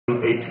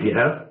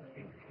HDS.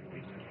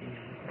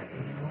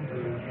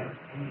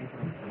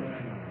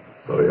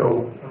 Sorry,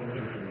 oh,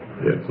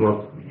 yeah, it's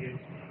not.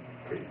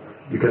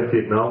 You can see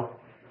it now.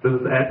 This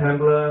is add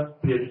handler.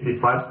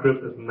 PHP5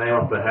 script is the name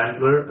of the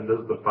handler, and this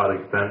is the file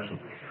extension.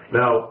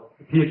 Now,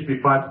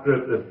 PHP5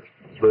 script is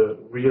the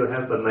real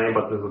handler name,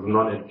 but this is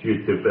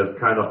non-intuitive. There's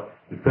kind of,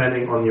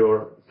 depending on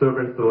your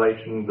server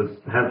installation, this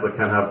handler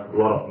can have a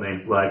lot of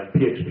names like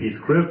PHP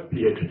script,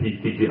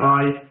 PHP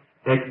CGI,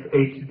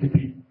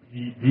 XHTTP,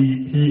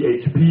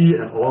 PHP,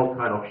 and all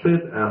kind of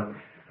shit. And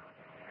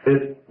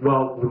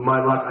well, with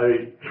my luck,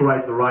 I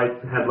tried the right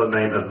handler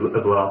name as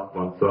the last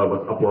one, so I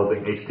was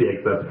uploading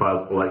HTXS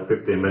files for like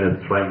 15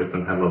 minutes trying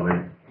different handler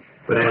names.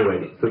 But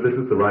anyway, so this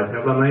is the right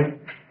handler name.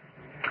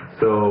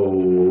 So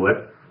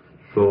let's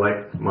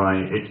select my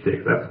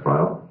HTXS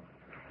file.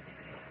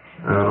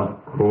 And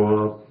of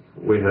course,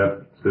 we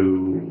have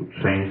to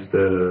change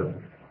the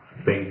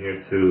thing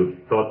here to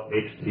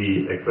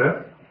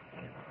 .htxs.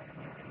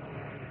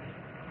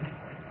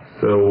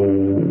 So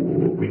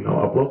we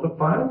now upload the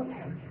file.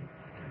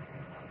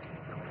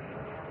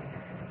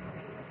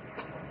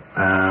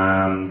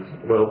 And,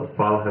 well, the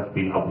file has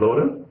been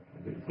uploaded.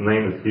 Its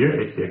name is here,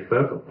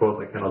 HTXS. Of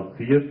course, I cannot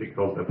see it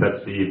because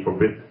Apache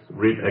forbids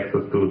read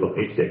access to the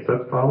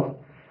HTXS files.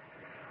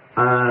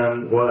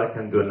 And what I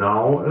can do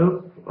now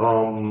is,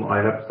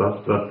 I have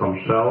just some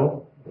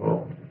shell.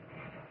 Well,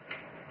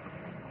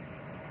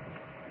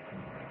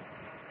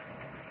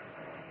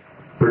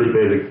 pretty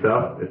basic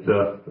stuff. It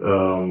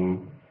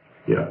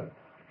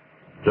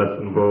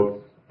just invokes.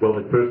 Well,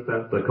 it first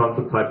sends the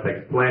console type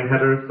text plain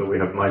header, so we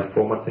have nice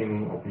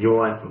formatting of new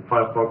lines in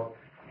Firefox,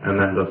 and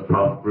then just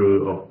pass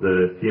through of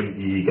the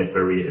CMD get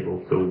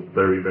variable. So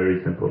very, very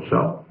simple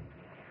shell.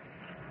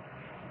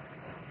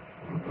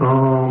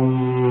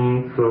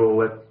 So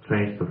let's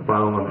change the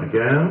file name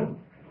again.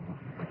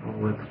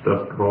 Let's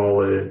just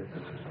call it,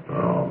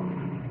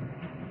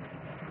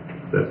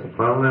 there's the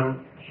file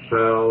name,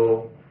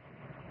 shell.hes,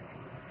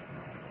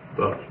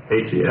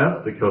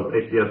 because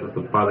HES is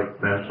the file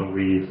extension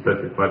we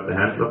specified the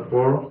handler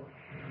for.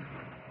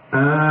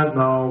 And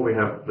now we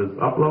have this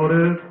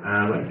uploaded,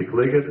 and if you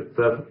click it, it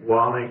says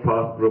warning,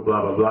 pass through,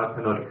 blah, blah, blah,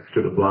 cannot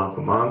execute a blank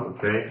command.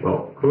 Okay,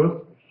 well, of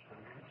course.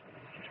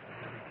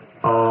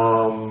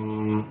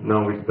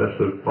 Now we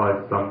specify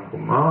some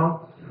commands.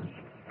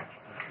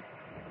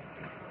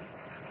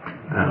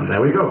 And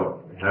there we go.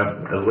 We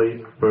have at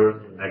least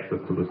first access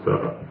to the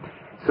server.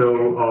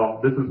 So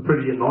this is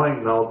pretty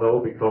annoying now, though,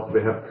 because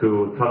we have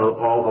to tunnel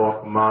all our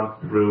commands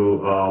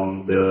through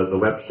the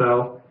web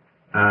shell,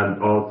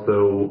 and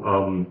also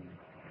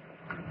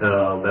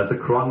there's a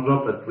cron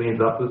job that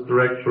cleans up this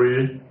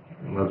directory,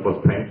 and that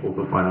was painful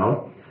to find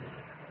out.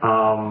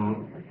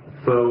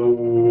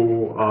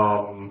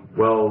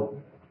 Well,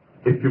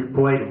 if you've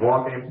played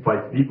Wargames by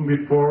Steven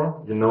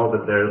before, you know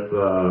that there's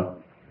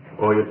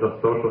or you're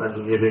just social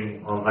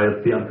engineering on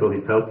ISC until he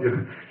tells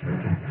you.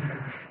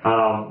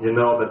 You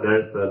know that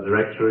there's a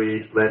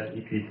directory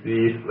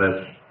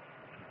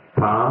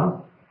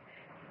 /etc/path,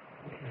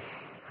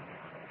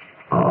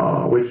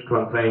 which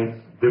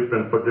contains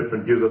for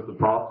different users the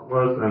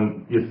passwords,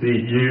 and you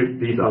see here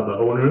these are the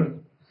owners.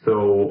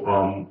 So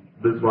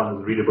this one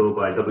is readable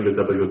by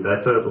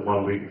www.data, the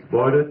one we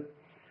exploited,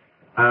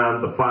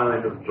 and the file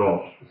name is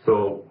Josh.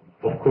 So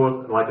of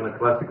course, like in a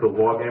classical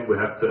war game, we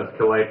have to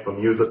escalate from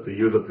user to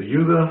user to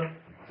user.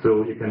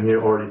 So you can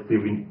here already see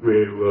we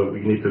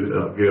need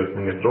to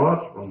get George.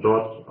 From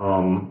George,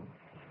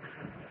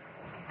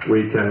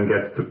 we can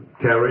get to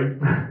carry.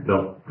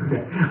 No.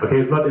 Okay,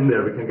 it's not in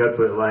there. We can get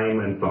to Elaine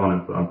and so on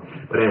and so on.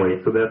 But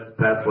anyway, so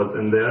that's what's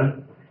in there.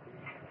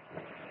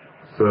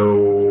 So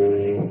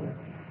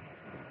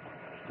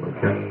we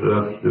can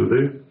just do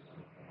this.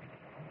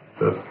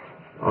 Just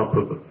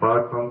output the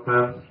file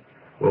contents.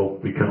 Well,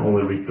 we can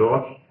only read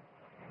George,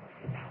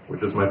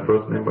 which is my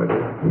first name by the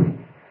way.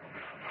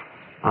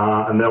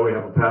 And there we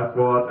have a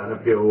password, and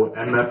if you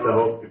nmap the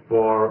host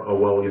before,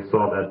 well, you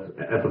saw that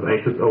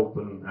SSH is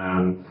open,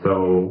 and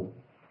so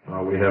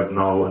we have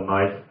now a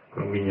nice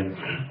convenience.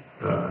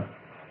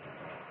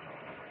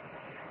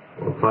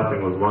 Well,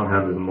 typing with one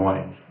hand is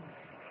annoying.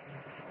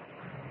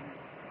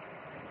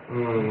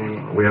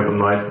 We have a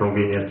nice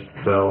convenient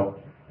shell.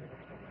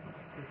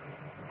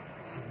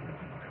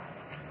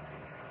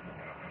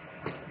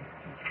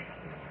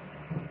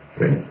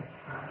 Okay.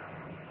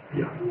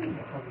 Yeah.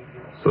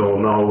 So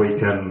now we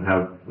can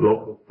have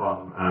local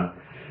fun, and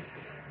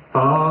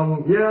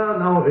yeah,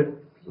 now it's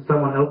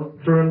someone else's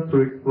turn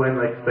to explain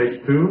like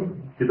stage 2.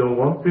 If you don't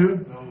want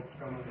to,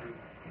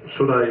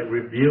 should I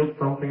reveal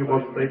something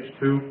about stage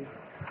 2?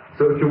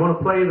 So if you want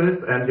to play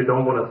this and you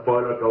don't want a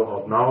spoiler, go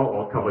out now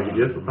or cover your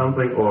ears or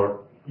something,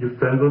 or you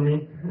censor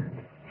me.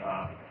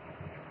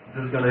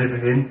 Just gonna hit a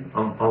hint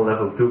on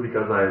level 2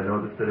 because I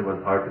noticed that it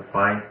was hard to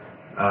find.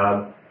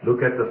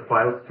 Look at the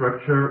file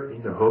structure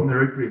in the home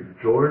directory of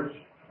George,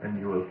 and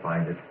you will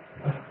find it.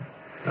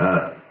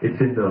 It's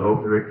in the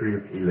home directory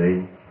of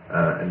Elaine,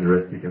 and the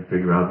rest you can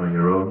figure out on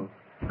your own.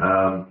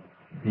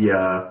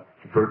 The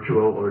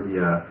virtual or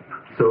the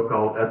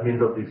so-called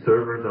admins of these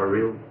servers are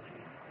real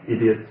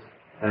idiots,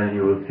 and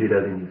you will see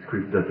that in the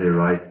scripts that they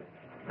write,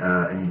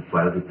 in the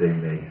files that they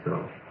make.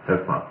 So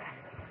have fun.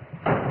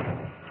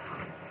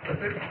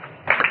 That's it.